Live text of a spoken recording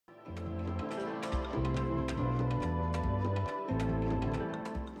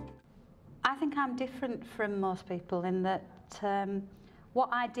think I'm different from most people in that what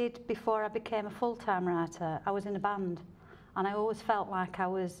I did before I became a full-time writer, I was in a band, and I always felt like I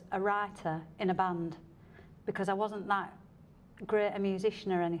was a writer in a band because I wasn't that great a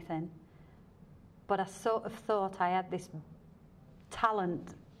musician or anything, but I sort of thought I had this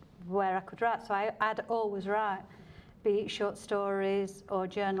talent where I could write, so I'd always write, be it short stories or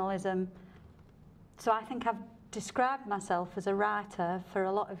journalism. So I think I've described myself as a writer for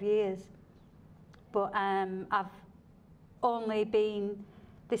a lot of years, but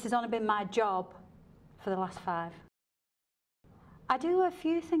this has only been my job for the last 5. I do a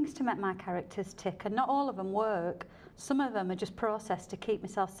few things to make my characters tick, and not all of them work. Some of them are just processed to keep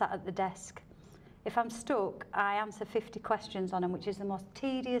myself sat at the desk. If I'm stuck, I answer 50 questions on them, which is the most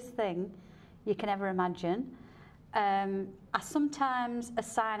tedious thing you can ever imagine. I sometimes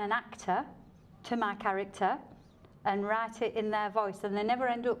assign an actor to my character and write it in their voice, and they never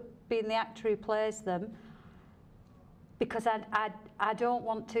end up being the actor who plays them, because I don't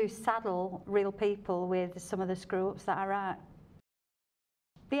want to saddle real people with some of the screw-ups that I write.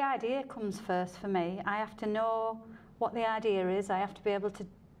 The idea comes first for me. I have to know what the idea is. I have to be able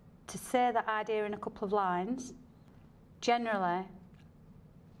to say that idea in a couple of lines. Generally,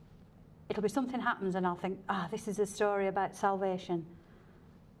 it'll be something happens and I'll think, this is a story about salvation,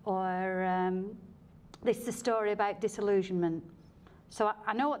 or this is a story about disillusionment. So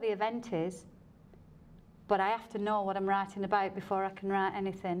I know what the event is, but I have to know what I'm writing about before I can write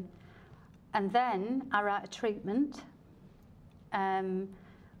anything. And then I write a treatment,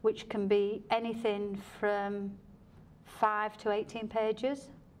 which can be anything from 5 to 18 pages,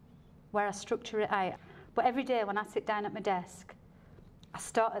 where I structure it out. But every day when I sit down at my desk, I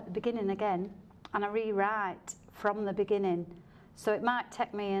start at the beginning again and I rewrite from the beginning. So it might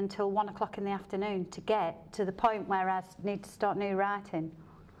take me until 1 o'clock in the afternoon to get to the point where I need to start new writing.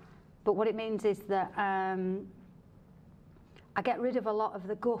 But what it means is that I get rid of a lot of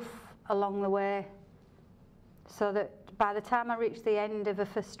the guff along the way, so that by the time I reach the end of a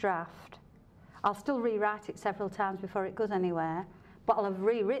first draft, I'll still rewrite it several times before it goes anywhere, but I'll have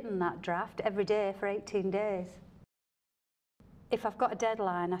rewritten that draft every day for 18 days. If I've got a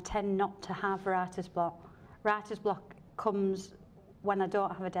deadline, I tend not to have writer's block. Writer's block comes when I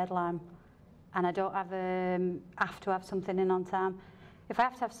don't have a deadline and I don't have to have something in on time. If I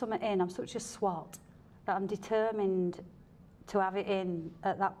have to have something in, I'm such a swot that I'm determined to have it in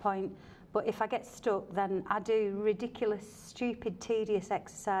at that point. But if I get stuck, then I do ridiculous, stupid, tedious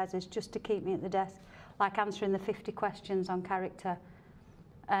exercises just to keep me at the desk, like answering the 50 questions on character.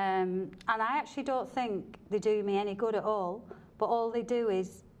 And I actually don't think they do me any good at all, but all they do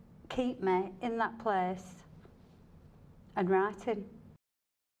is keep me in that place and writing.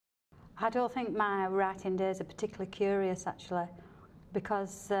 I don't think my writing days are particularly curious, actually,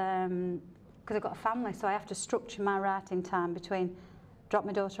 because I've got a family, so I have to structure my writing time between drop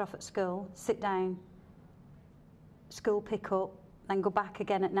my daughter off at school, sit down, school pick up, then go back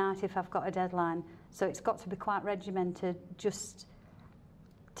again at night if I've got a deadline. So it's got to be quite regimented just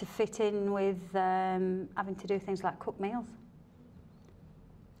to fit in with having to do things like cook meals.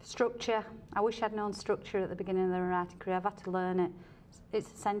 Structure. I wish I'd known structure at the beginning of the writing career. I've had to learn it. It's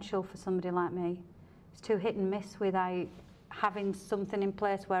essential for somebody like me. It's too hit and miss without having something in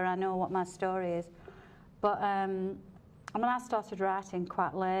place where I know what my story is. But I started writing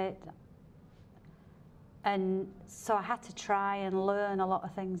quite late, and so I had to try and learn a lot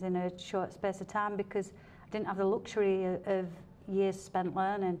of things in a short space of time because I didn't have the luxury of years spent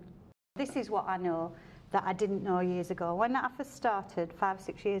learning. This is what I know that I didn't know years ago. When I first started 5 or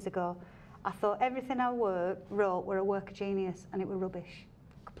 6 years ago, I thought everything I wrote were a work of genius, and it were rubbish,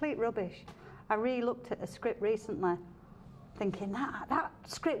 complete rubbish. I re-looked at a script recently thinking that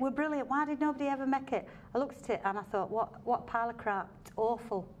script were brilliant, why did nobody ever make it? I looked at it and I thought, what pile of crap, it's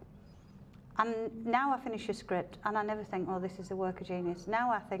awful. And now I finish a script and I never think, oh, this is a work of genius.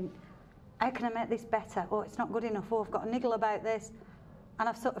 Now I think, how can I make this better? Oh, it's not good enough. Oh, I've got a niggle about this. And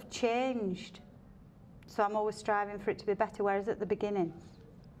I've sort of changed. So I'm always striving for it to be better, whereas at the beginning,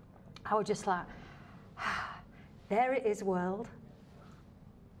 I was just like, there it is, world.